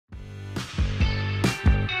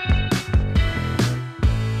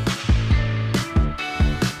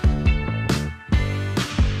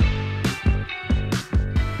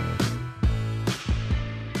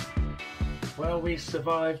we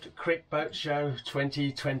survived Crick Boat Show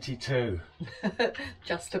 2022.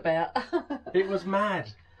 Just about. It was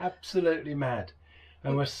mad, absolutely mad.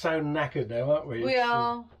 And we're so knackered now, aren't we? We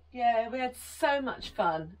are, yeah, we had so much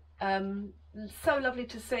fun. So lovely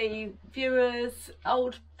to see viewers,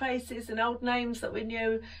 old faces and old names that we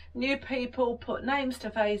knew, new people, put names to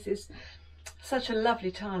faces. Such a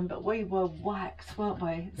lovely time, but we were waxed, weren't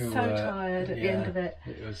we? So tired at the end of it.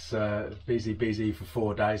 It was busy for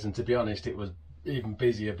 4 days, and to be honest, it was even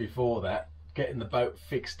busier before that. Getting the boat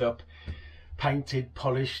fixed up, painted,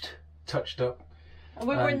 polished, touched up. And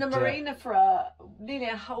we were in the marina for nearly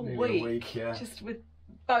a whole week, yeah. Just with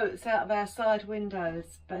boats out of our side windows.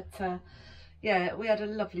 But yeah, we had a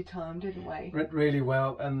lovely time, didn't we? Went really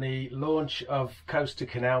well, and the launch of Coast to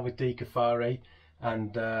Canal with Caffari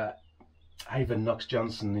and Haven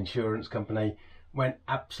Knox-Johnston insurance company went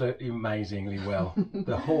absolutely amazingly well.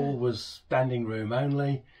 The hall was standing room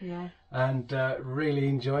only, yeah, and really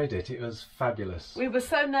enjoyed it. It was fabulous. We were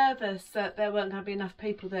so nervous that there weren't going to be enough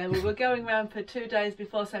people there. We were going around for 2 days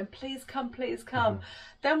before saying, please come, please come.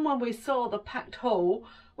 Then when we saw the packed hall,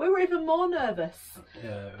 we were even more nervous.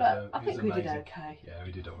 Yeah, but I think we did okay. Yeah,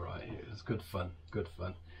 we did all right. It was good fun, good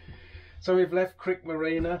fun. So we've left Crick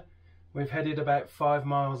Marina. We've headed about 5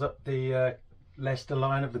 miles up the Leicester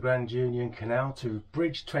line of the Grand Union Canal to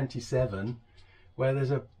Bridge 27, where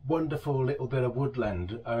there's a wonderful little bit of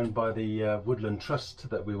woodland owned by the Woodland Trust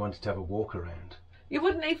that we wanted to have a walk around. You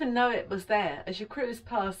wouldn't even know it was there as you cruise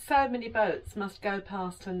past. So many boats must go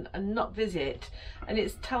past and not visit, and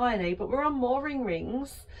it's tiny, but we're on mooring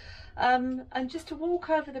rings. And just to walk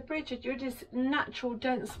over the bridge, you're this natural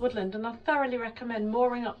dense woodland, and I thoroughly recommend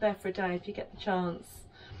mooring up there for a day if you get the chance.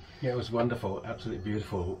 Yeah, it was wonderful, absolutely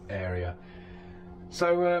beautiful area.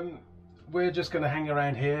 So we're just going to hang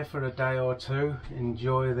around here for a day or two,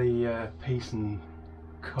 enjoy the peace and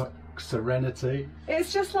serenity.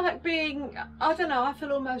 It's just like being, I don't know, I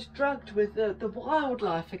feel almost drugged with the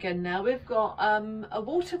wildlife again now. We've got a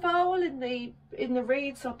water vole in the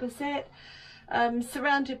reeds opposite,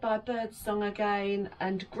 surrounded by birdsong again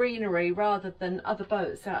and greenery rather than other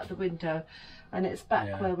boats out of the window. And it's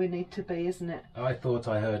back where we need to be, isn't it? I thought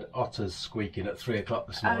I heard otters squeaking at 3 o'clock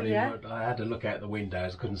this morning, but I had to look out the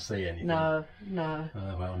windows, couldn't see anything. No, no.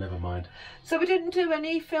 Oh, well, never mind. So we didn't do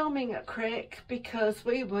any filming at Crick because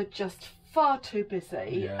we were just far too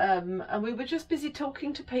busy. And we were just busy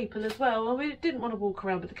talking to people as well. And we didn't want to walk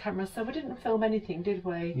around with the camera, so we didn't film anything, did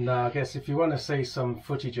we? No, I guess if you want to see some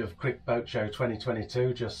footage of Crick Boat Show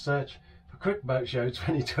 2022, just search Crick Boat Show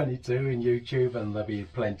 2022 in YouTube and there'll be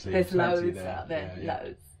plenty. There's loads out there,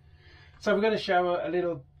 loads. So we're going to show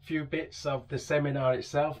a few bits of the seminar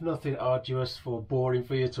itself, nothing arduous for boring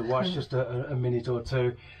for you to watch, just a minute or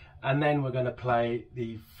two, and then we're going to play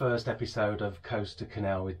the first episode of Coast to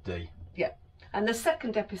Canal with Dee. Yeah, and the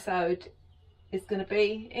second episode is going to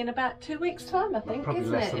be in about 2 weeks' time, I think, probably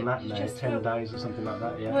isn't less it? than that now, just 10 days or something like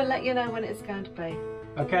that, yeah. We'll let you know when it's going to be.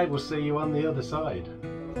 Okay, we'll see you on the other side.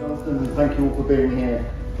 Johnston, thank you all for being here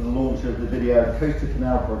for the launch of the video Coast to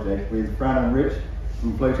Canal project with Fran and Rich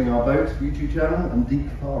from Floating Our Boats YouTube channel and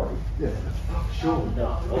Caffari. Yeah, sure.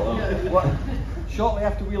 Shortly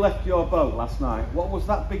after we left your boat last night, what was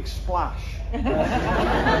that big splash? Oh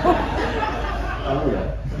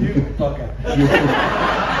yeah. You bugger.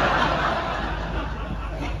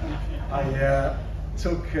 I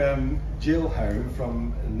took Jill home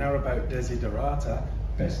from Narrowboat Desiderata,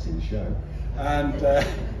 best in show, and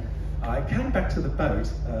I came back to the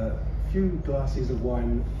boat, a few glasses of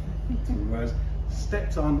wine,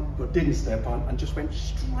 stepped on but didn't step on, and just went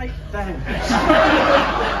straight down.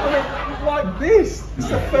 Like this. It's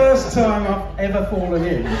the first time I've ever fallen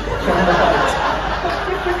in from the boat.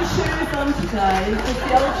 Different shoes on today because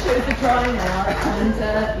the old shoes are drying out,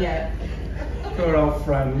 and yeah. Poor old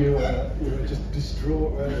Fran, you were just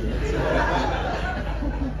distraught, weren't you?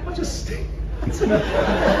 I just stink. The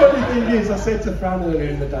funny thing is, I said to Fran earlier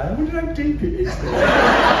in the day, I wonder how deep it is.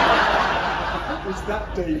 It's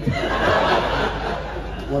that deep.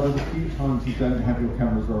 What are the few times you don't have your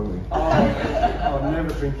cameras rolling? Oh, I'm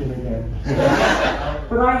never drinking again.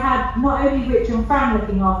 But I had not only Rich and Fran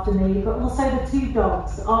looking after me, but also the 2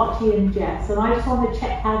 dogs, Archie and Jess, and I just want to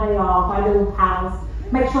check how they are, my little pals,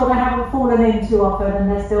 make sure they haven't fallen in too often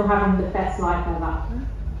and they're still having the best life ever.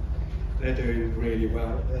 They're doing really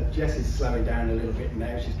well. Jess is slowing down a little bit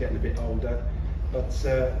now, she's getting a bit older, but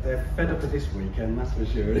they're fed up of this weekend, that's for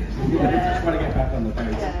sure. They just want to get back on the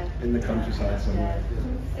boat in the countryside somewhere.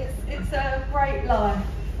 It's a great life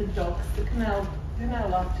for dogs. The canal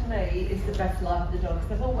life to me is the best life for the dogs.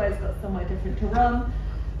 They've always got somewhere different to run.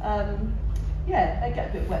 Yeah, they get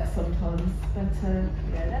a bit wet sometimes, but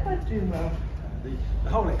yeah, they're both doing well. The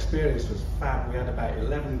whole experience was fab. We had about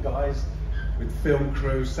 11 guys with film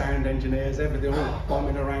crew, sound engineers, everything all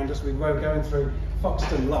bombing around us. We were going through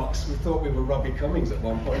Foxton locks. We thought we were Robbie Cummings at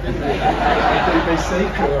one point, didn't we?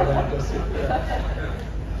 BBC crew around us. Yeah.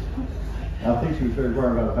 I think she was very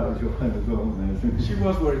worried about the fact that your home as well, wasn't she? She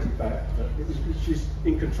was worried about it, but she's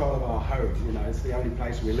in control of our home, you know, it's the only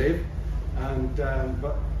place we live. And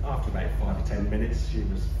but after about 5 or 10 minutes, she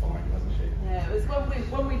was fine, wasn't she? Yeah, it was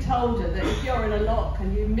when we told her that if you're in a lock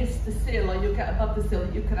and you miss the sill or you get above the sill,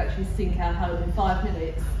 that you could actually sink our home in 5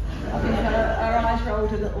 minutes. I think her eyes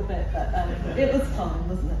rolled a little bit, but it was fun,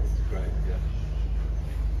 wasn't it? Great, yeah.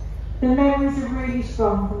 The memories are really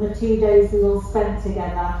strong from the 2 days we all spent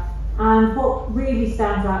together. And what really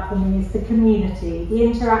stands out for me is the community, the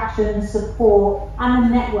interaction, the support and the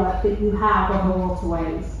network that you have on the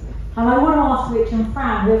waterways. And I want to ask Rich and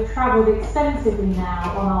Fran, who have travelled extensively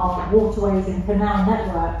now on our waterways and canal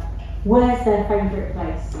network, where's their favourite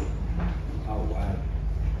place? Oh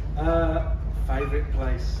wow. Favourite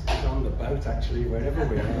place is on the boat actually, wherever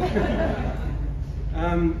we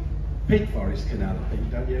are. Peak Forest Canal, I think,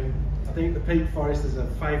 don't you? I think the Peak Forest is a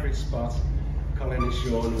favourite spot. Colin and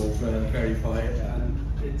Sean will verify it, and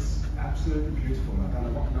it's absolutely beautiful. I don't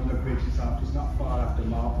know what number bridge it's after, it's not far after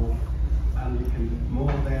Marble, and you can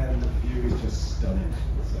moor there and the view is just stunning.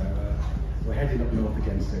 So we're heading up north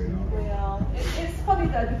again soon, aren't we? We are. It's funny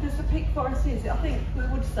though, because the Peak Forest is, I think we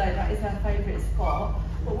would say that is our favourite spot,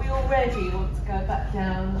 but we already want to go back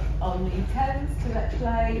down on the Thames to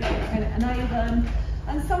Letchlade and Avon.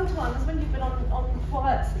 And sometimes when you've been on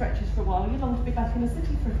quiet stretches for a while, you long to be back in the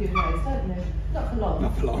city for a few days, don't you? Not for long.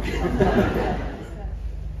 Not for long.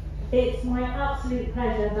 It's my absolute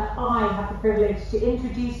pleasure that I have the privilege to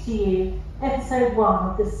introduce to you episode 1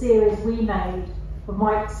 of the series we made of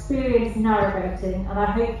my experience narrowboating, and I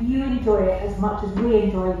hope you enjoy it as much as we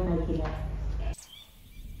enjoyed making it.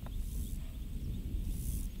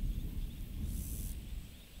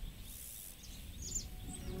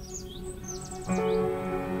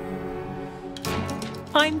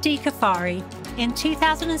 I'm Dee Caffari. In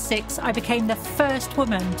 2006, I became the first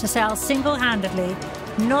woman to sail single-handedly,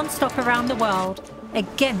 non-stop around the world,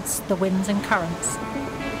 against the winds and currents.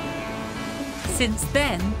 Since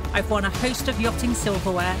then, I've won a host of yachting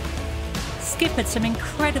silverware, skippered some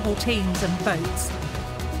incredible teams and boats,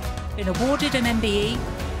 been awarded an MBE,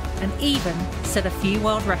 and even set a few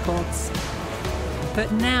world records.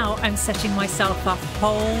 But now I'm setting myself a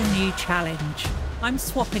whole new challenge. I'm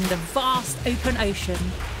swapping the vast open ocean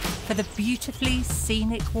for the beautifully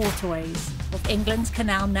scenic waterways of England's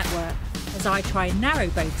canal network as I try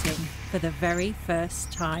narrowboating for the very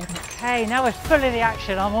first time. Okay, now we're full of the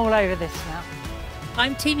action. I'm all over this now.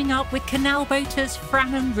 I'm teaming up with canal boaters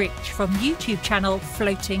Fran and Rich from YouTube channel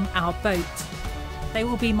Floating Our Boat. They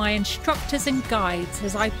will be my instructors and guides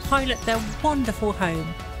as I pilot their wonderful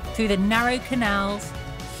home through the narrow canals,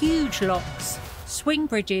 huge locks, swing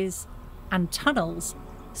bridges and tunnels,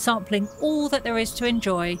 sampling all that there is to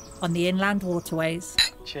enjoy on the inland waterways.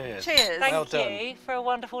 Cheers. Cheers. Well Thank done. you for a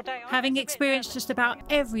wonderful day. Having experienced just about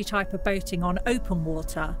every type of boating on open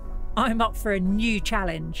water, I'm up for a new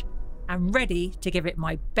challenge and ready to give it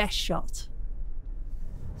my best shot.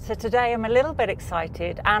 So today I'm a little bit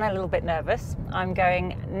excited and a little bit nervous. I'm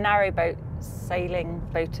going narrowboat sailing,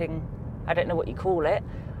 boating, I don't know what you call it.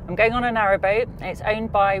 I'm going on a narrowboat. It's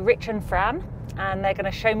owned by Rich and Fran, and they're going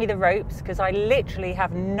to show me the ropes because I literally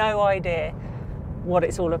have no idea what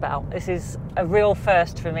it's all about. This is a real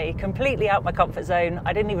first for me, completely out my comfort zone.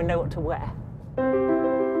 I didn't even know what to wear.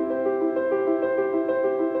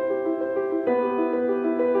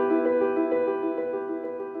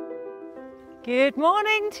 Good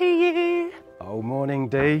morning to you. Oh, morning,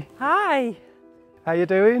 Dee. Hi. How you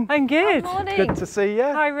doing? I'm good. Good morning. Good to see you.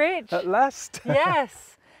 Hi, Rich. At last. Yes.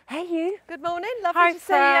 Hey, you. Good morning, lovely Hi, to see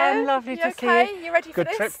Fran. you. Lovely to see okay? you. You ready for Good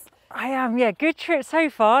this? trip. I am, yeah. Good trip so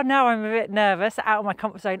far. Now I'm a bit nervous, out of my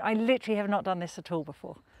comfort zone. I literally have not done this at all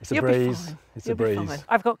before. It's a You'll be breeze. fine. It's You'll a be breeze. fine.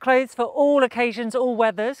 I've got clothes for all occasions, all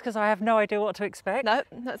weathers, because I have no idea what to expect. No,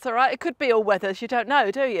 that's all right. It could be all weathers. You don't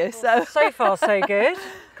know, do you? So So far, so good.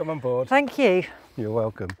 Come on board. Thank you. You're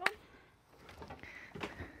welcome.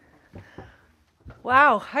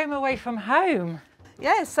 Wow, home away from home.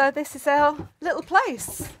 yeah, so this is our little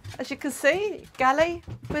place. As you can see, galley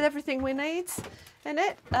with everything we need in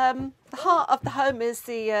it. The heart of the home is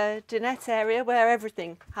the dinette area where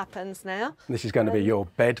everything happens now. This is going to be your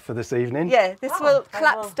bed for this evening. Yeah, this Oh, will okay,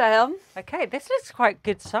 collapse well. down. Okay, this looks quite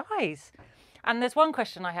good size. And there's one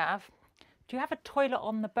question I have. Do you have a toilet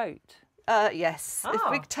on the boat? Yes, if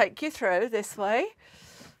we Ah. take you through this way.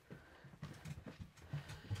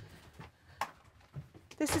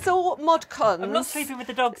 This is all mod cons. I'm not sleeping with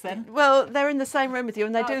the dogs then. Well, they're in the same room with you,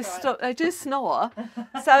 and they That's do snore.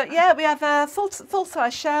 So yeah, we have a full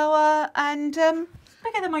size shower and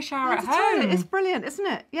bigger than my shower at home. It's brilliant, isn't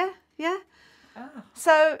it? Yeah, yeah. Oh.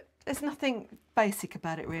 So there's nothing basic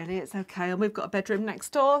about it really. It's okay, and we've got a bedroom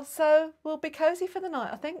next door, so we'll be cosy for the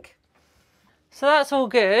night, I think. So that's all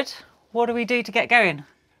good. What do we do to get going?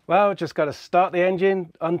 Well, just got to start the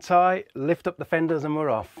engine, untie, lift up the fenders, and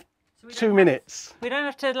we're off. 2 minutes. We don't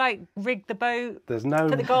have to like rig the boat. There's no,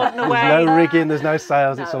 put the garden there's away. no rigging, there's no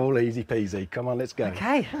sails. No. It's all easy peasy. Come on, let's go.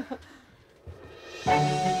 Okay.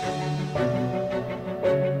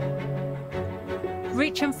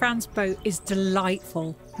 Rich and Fran's boat is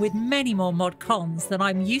delightful, with many more mod cons than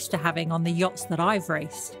I'm used to having on the yachts that I've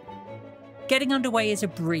raced. Getting underway is a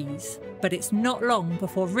breeze, but it's not long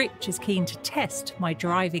before Rich is keen to test my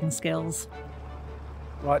driving skills.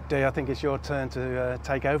 Right, Dee, I think it's your turn to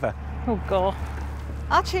take over. Oh God.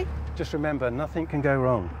 Archie. Just remember, nothing can go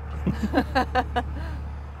wrong.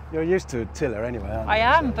 You're used to a tiller anyway, aren't you? I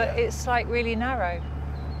am, So, but yeah. it's like really narrow.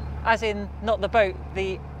 As in, not the boat,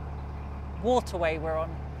 the waterway we're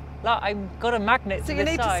on. Like, I've got a magnet So to you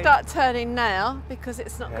the need side. to start turning now because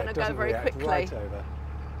it's not Yeah, going it to go doesn't very react quickly. right over.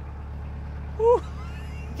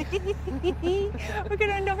 We're going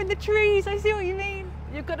to end up in the trees. I see what you mean.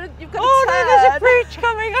 You've got to Oh turn. no, there's a bridge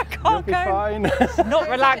coming. I You'll can't be go. fine. Not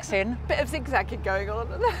relaxing. Bit of zigzagging going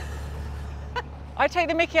on. I take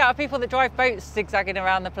the mickey out of people that drive boats zigzagging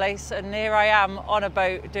around the place, and here I am on a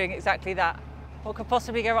boat doing exactly that. What could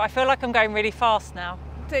possibly go wrong? I feel like I'm going really fast now.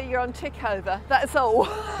 Dee, you're on tick over. That's all.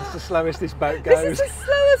 It's the slowest this boat goes. This is as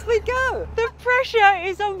slow as we go. The pressure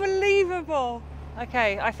is unbelievable.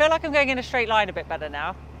 Okay, I feel like I'm going in a straight line a bit better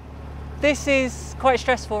now. This is quite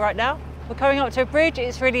stressful right now. We're coming up to a bridge,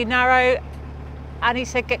 it's really narrow, and he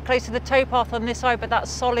said get close to the towpath on this side, but that's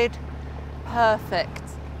solid. Perfect.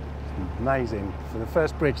 Amazing. For the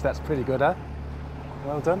first bridge, that's pretty good, huh?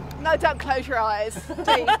 Well done. No, don't close your eyes.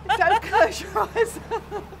 Dee, don't close your eyes.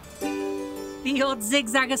 The odd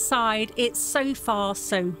zigzag aside, it's so far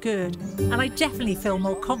so good, and I definitely feel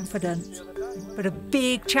more confident. But a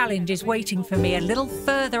big challenge is waiting for me a little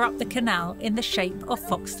further up the canal in the shape of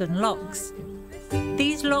Foxton Locks.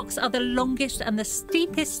 These locks are the longest and the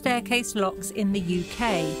steepest staircase locks in the UK,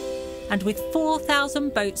 and with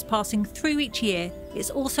 4,000 boats passing through each year, it's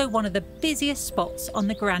also one of the busiest spots on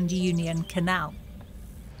the Grand Union Canal.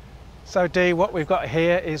 So Dee, what we've got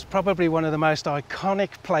here is probably one of the most iconic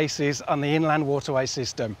places on the inland waterway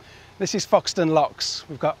system. This is Foxton Locks.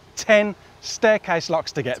 We've got 10 staircase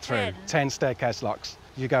locks to get through. 10 staircase locks.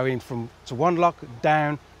 You go in to one lock,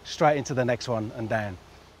 down, straight into the next one and down.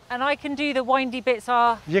 And I can do the windy bits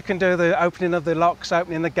You can do the opening of the locks,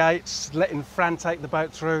 opening the gates, letting Fran take the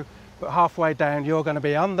boat through, but halfway down you're going to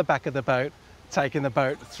be on the back of the boat, taking the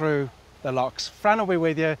boat through the locks. Fran will be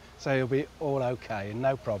with you, so you'll be all okay,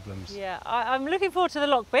 no problems. Yeah, I'm looking forward to the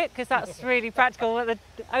lock bit because that's really practical.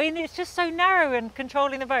 I mean, it's just so narrow and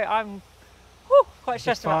controlling the boat. I'm quite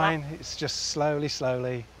stressed about that. It's fine, it's just slowly,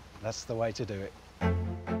 slowly, that's the way to do it.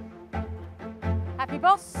 Happy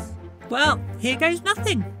boss? Well, here goes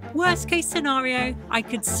nothing. Worst case scenario, I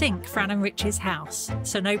could sink Fran and Rich's house,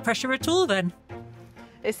 so no pressure at all then.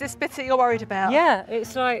 Is this bit that you're worried about? Yeah,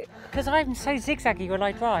 it's like, because I'm so zigzaggy when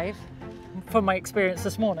I drive, from my experience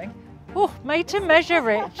this morning. Oh, made to measure,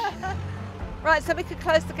 Rich. Right, so we could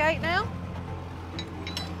close the gate now.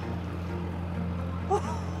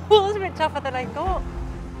 Oh, that was a bit tougher than I thought.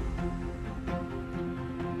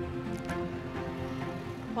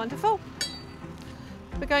 Wonderful.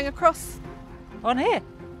 We're going across. On here.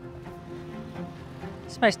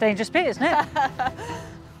 It's the most dangerous bit, isn't it?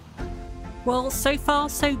 Well, so far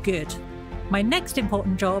so good. My next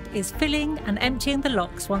important job is filling and emptying the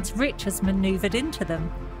locks once Rich has manoeuvred into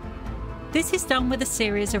them. This is done with a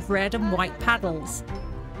series of red and white paddles.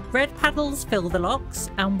 Red paddles fill the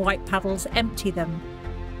locks and white paddles empty them.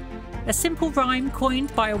 A simple rhyme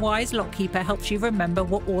coined by a wise lockkeeper helps you remember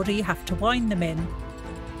what order you have to wind them in.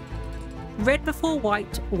 Red before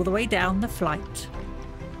white all the way down the flight.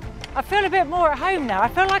 I feel a bit more at home now. I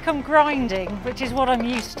feel like I'm grinding, which is what I'm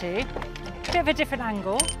used to. Bit of a different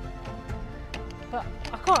angle. But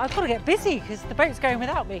I've got to get busy because the boat's going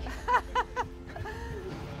without me.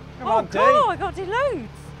 Come on, Dee. God, I got to do loads.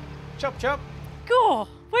 Chop, chop. God,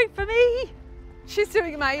 wait for me. She's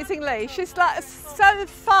doing amazingly. She's like so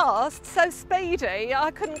fast, so speedy.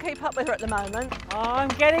 I couldn't keep up with her at the moment. Oh, I'm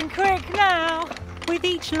getting quick now. With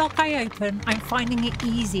each lock I open, I'm finding it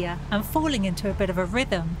easier and falling into a bit of a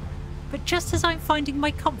rhythm. But just as I'm finding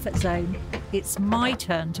my comfort zone, it's my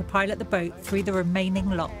turn to pilot the boat through the remaining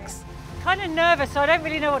locks. kind of nervous, so I don't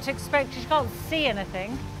really know what to expect because you can't see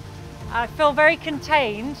anything. I feel very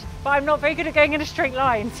contained, but I'm not very good at going in a straight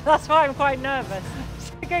line, so that's why I'm quite nervous.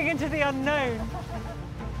 Going into the unknown.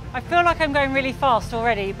 I feel like I'm going really fast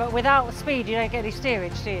already, but without speed you don't get any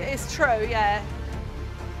steerage, do you? It's true, yeah.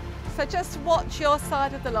 So just watch your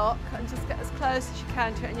side of the lock and just get as close as you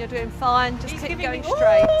can to it, and you're doing fine. Just keep going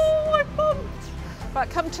straight. Oh, I bumped! Right,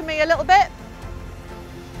 come to me a little bit.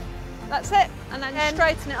 That's it, and then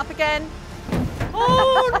straighten it up again.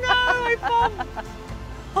 Oh no, I bumped!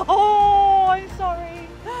 Oh, I'm sorry.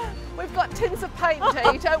 We've got tins of paint,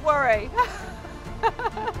 Dee, don't worry.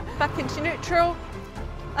 Back into neutral.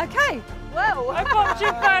 Okay, well. I bumped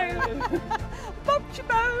your boat. Bumped your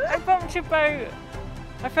boat. I bumped your boat.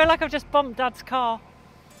 I feel like I've just bumped Dad's car.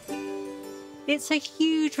 It's a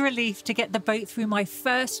huge relief to get the boat through my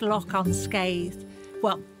first lock unscathed.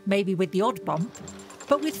 Well, maybe with the odd bump.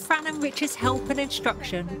 But with Fran and Rich's help and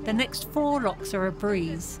instruction, the next 4 locks are a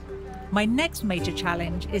breeze. My next major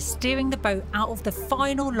challenge is steering the boat out of the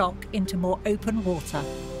final lock into more open water.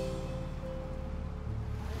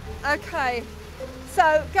 Okay,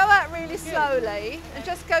 so go out really slowly and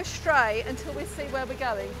just go straight until we see where we're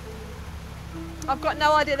going. I've got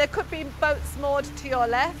no idea, there could be boats moored to your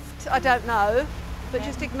left, I don't know, but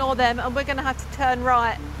just ignore them, and we're going to have to turn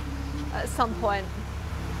right at some point.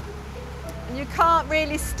 And you can't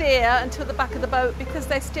really steer until the back of the boat because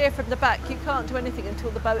they steer from the back. You can't do anything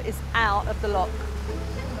until the boat is out of the lock.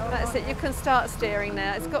 That's it, you can start steering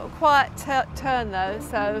now. It's got a quiet turn though,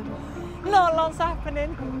 so. Not a lot's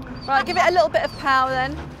happening. Right, give it a little bit of power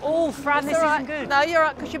then. Oh, Fran, this isn't good. No, you're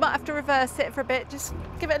right, because you might have to reverse it for a bit. Just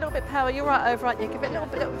give it a little bit of power. You're right over, aren't you? Give it a little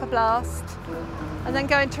bit of a blast. And then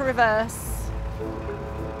go into reverse.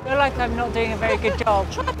 I feel like I'm not doing a very good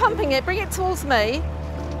job. Try pumping it, bring it towards me,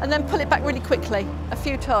 and then pull it back really quickly, a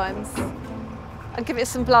few times. And give it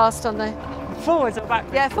some blast on there. Forwards or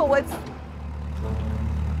backwards? Yeah, forwards.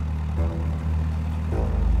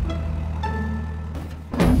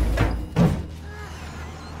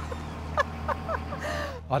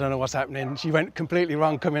 I don't know what's happening. She went completely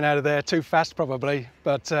wrong coming out of there, too fast probably,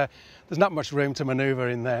 but there's not much room to manoeuvre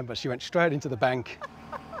in there, but she went straight into the bank.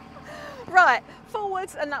 Right,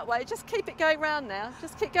 forwards and that way. Just keep it going round now.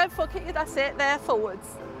 Just keep going forward, that's it, there, forwards.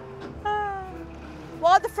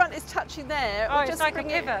 While the front is touching there, oh, just it's like bring a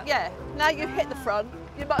pivot. It, yeah, now you hit the front,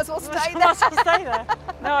 you might as well stay there. Might as well stay there.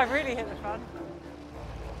 No, I've really hit the front.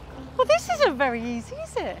 Well, this isn't very easy,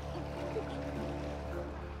 is it?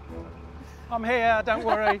 I'm here, don't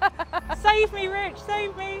worry. Save me, Rich,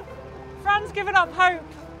 save me. Fran's given up hope.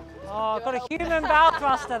 Oh, I've got a human bow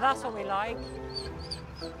thruster, that's what we like.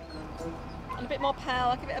 And a bit more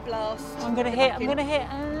power, give it a blast. I'm going to hit.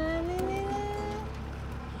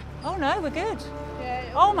 Oh no, we're good.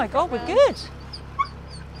 Yeah, oh my God, we're good.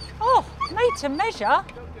 Oh, made to measure.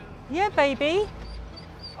 Yeah, baby.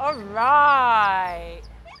 All right.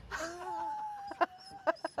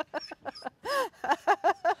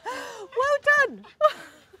 Well done.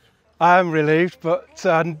 I'm relieved, but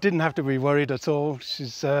I didn't have to be worried at all.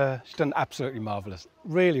 She's done absolutely marvellous.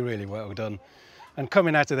 Really, really well done. And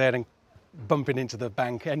coming out of there and bumping into the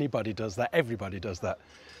bank, anybody does that, everybody does that.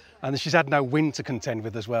 And she's had no wind to contend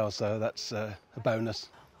with as well, so that's a bonus.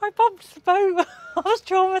 I bumped the boat. I was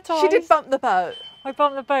traumatised. She did bump the boat. I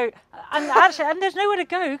bumped the boat. And actually, and there's nowhere to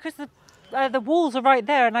go because the walls are right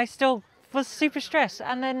there, and I still was super stressed.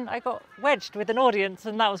 And then I got wedged with an audience,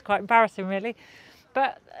 and that was quite embarrassing, really.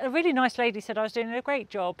 But a really nice lady said I was doing a great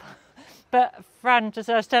job. But Fran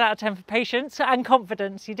deserves 10 out of 10 for patience and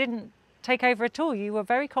confidence. You didn't take over at all. You were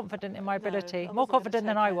very confident in my ability, more confident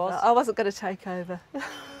than I was. I wasn't going to take over.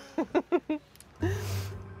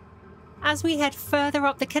 As we head further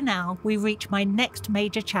up the canal, we reach my next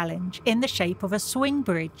major challenge in the shape of a swing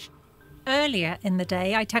bridge. Earlier in the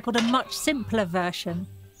day, I tackled a much simpler version,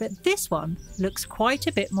 but this one looks quite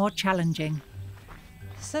a bit more challenging.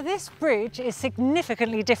 So this bridge is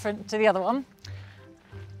significantly different to the other one,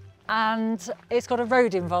 and it's got a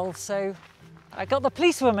road involved, so I got the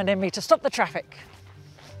policewoman in me to stop the traffic.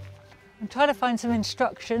 I'm trying to find some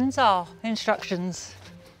instructions. Instructions.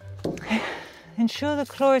 Ensure the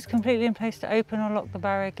claw is completely in place to open or lock the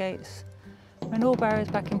barrier gates. When all barriers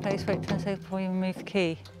back in place, wait 10 seconds before you remove the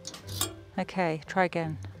key. Okay, try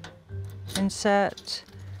again. Insert.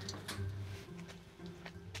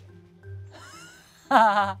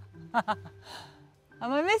 Am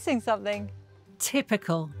I missing something?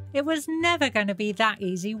 Typical. It was never going to be that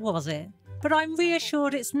easy, was it? But I'm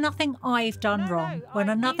reassured it's nothing I've done wrong when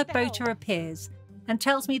another boater appears and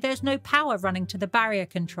tells me there's no power running to the barrier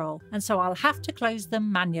control, and so I'll have to close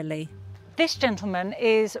them manually. This gentleman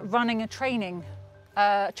is running a training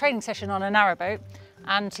a training session on a narrowboat,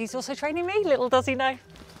 and he's also training me, little does he know.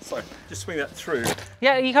 So, just swing that through.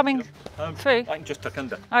 Yeah, are you coming through? I can just tuck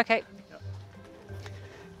under. Okay.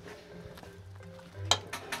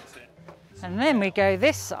 And then we go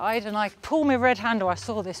this side and I pull my red handle, I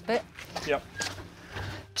saw this bit. Yep.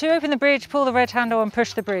 To open the bridge, pull the red handle and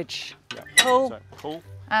push the bridge. Yep. Pull, So, pull.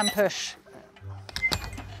 and push.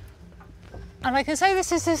 And I can say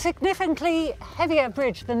this is a significantly heavier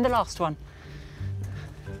bridge than the last one.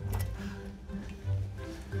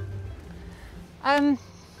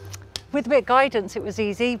 With a bit of guidance it was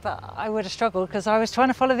easy, but I would have struggled because I was trying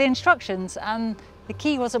to follow the instructions and the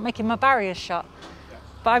key wasn't making my barriers shut.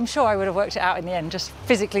 But I'm sure I would have worked it out in the end, just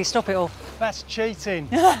physically stop it all. That's cheating.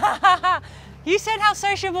 You said how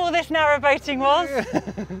sociable this narrowboating was.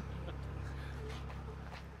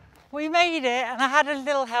 We made it and I had a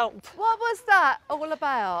little help. What was that all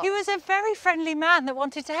about? He was a very friendly man that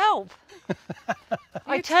wanted to help.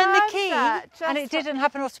 I turned the key and it didn't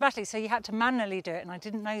happen automatically, so you had to manually do it, and I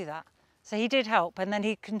didn't know that. So he did help, and then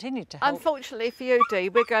he continued to help. Unfortunately for you, Dee,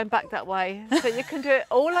 we're going back that way, so you can do it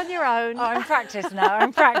all on your own. Oh, I'm practiced now,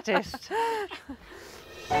 I'm practiced.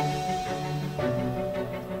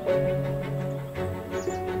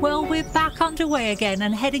 Well, we're back underway again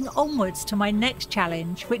and heading onwards to my next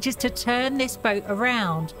challenge, which is to turn this boat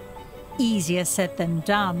around. Easier said than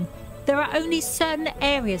done. There are only certain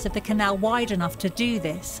areas of the canal wide enough to do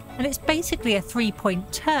this, and it's basically a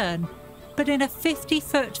 3-point turn. But in a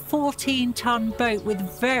 50-foot, 14-ton boat with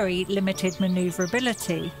very limited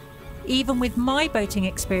manoeuvrability. Even with my boating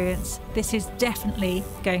experience, this is definitely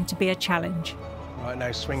going to be a challenge. Right,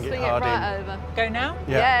 now swing it Swing it hard right in. over. Go now?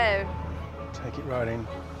 Yeah. Take it right in.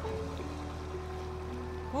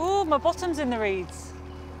 Oh, my bottom's in the reeds.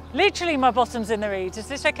 Literally my bottom's in the reeds. Is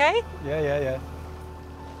this okay? Yeah.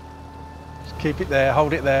 Just keep it there,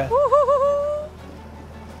 hold it there. Woo-hoo-hoo-hoo.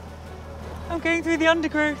 I'm going through the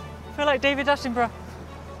undergrowth. I feel like David Attenborough.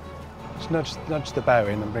 Just nudge the bow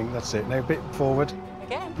in and bring, that's it. Now a bit forward.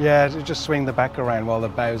 Again? Yeah, just swing the back around while the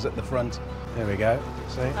bow's at the front. There we go,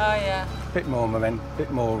 see? Oh yeah. Bit more momentum,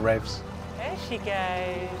 bit more revs. There she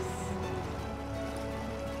goes.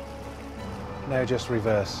 Now just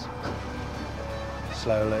reverse.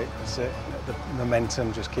 Slowly, that's it. The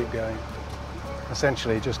momentum, just keep going.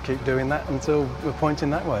 Essentially, just keep doing that until we're pointing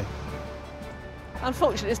that way.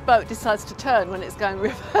 Unfortunately, this boat decides to turn when it's going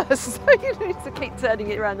reverse, so you need to keep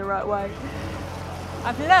turning it around the right way.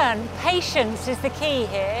 I've learned patience is the key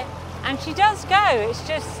here, and she does go. It's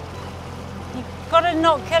just, you've got to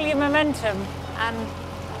not kill your momentum, and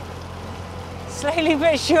slowly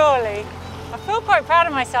but surely. I feel quite proud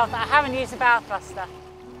of myself that I haven't used the bow thruster.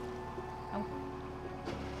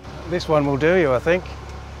 This one will do you, I think.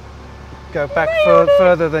 Go back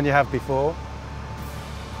further than you have before.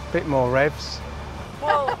 Bit more revs.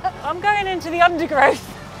 Well, I'm going into the undergrowth.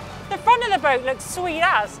 The front of the boat looks sweet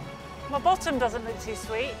as. My bottom doesn't look too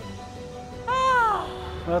sweet. Ah.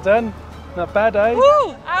 Well done. Not bad, eh?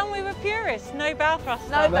 Woo! And we were purists. No bow thruster.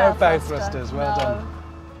 No bow thrusters, well done.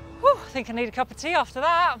 Whew, I think I need a cup of tea after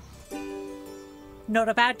that. Not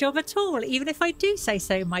a bad job at all, even if I do say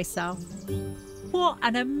so myself. What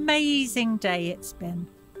an amazing day it's been.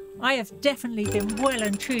 I have definitely been well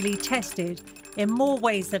and truly tested in more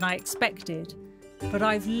ways than I expected, but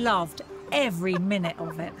I've loved every minute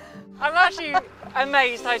of it. I'm actually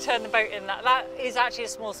amazed I turned the boat in that. That is actually a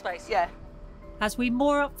small space. Yeah. As we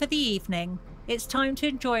moor up for the evening, it's time to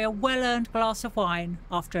enjoy a well-earned glass of wine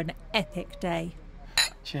after an epic day.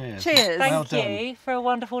 Cheers. Cheers. Thank you for a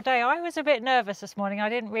wonderful day. I was a bit nervous this morning. I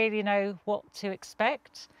didn't really know what to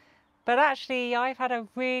expect, but actually I've had a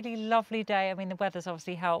really lovely day. I mean, the weather's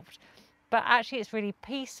obviously helped, but actually it's really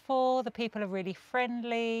peaceful. The people are really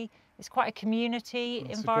friendly. It's quite a community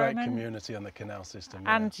environment. It's a great community on the canal system.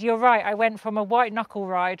 And you're right, I went from a white knuckle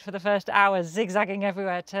ride for the first hour, zigzagging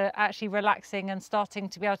everywhere, to actually relaxing and starting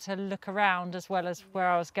to be able to look around as well as where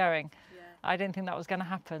I was going. Yeah. I didn't think that was going to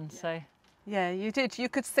happen, so. Yeah, you did. You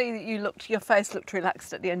could see that your face looked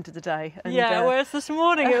relaxed at the end of the day. And, yeah, whereas this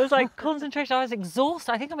morning it was like concentration. I was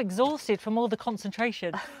exhausted. I think I'm exhausted from all the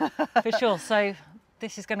concentration, for sure. So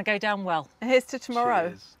this is going to go down well. Here's to tomorrow.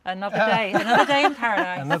 Cheers. Another day in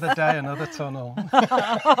paradise. Another day, another tunnel.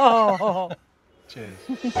 Oh. Cheers.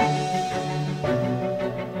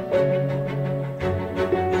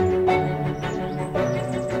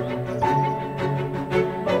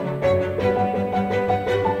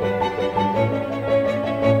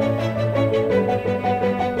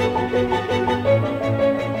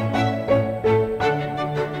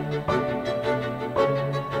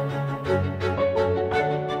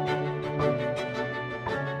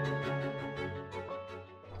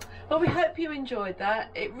 Well, we hope you enjoyed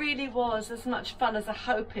that. It really was as much fun as I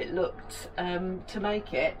hope it looked to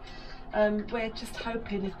make it. We're just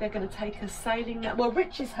hoping if they're going to take us sailing now. Well,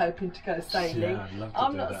 Rich is hoping to go sailing. Yeah, I'd love to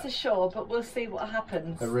I'm do not that. so sure, but we'll see what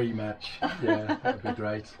happens. A rematch. Yeah, that'd be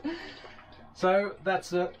great. So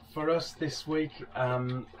that's it for us this week.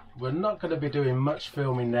 We're not going to be doing much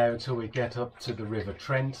filming now until we get up to the River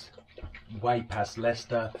Trent, way past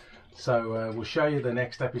Leicester. So we'll show you the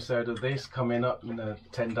next episode of this coming up in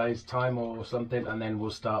 10 days time or something, and then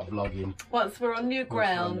we'll start vlogging. Once we're on new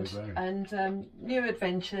ground and new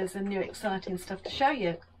adventures and new exciting stuff to show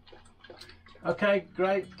you. Okay,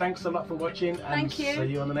 great. Thanks a lot for watching, and Thank you. see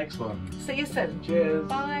you on the next one. See you soon. Cheers.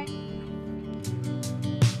 Bye.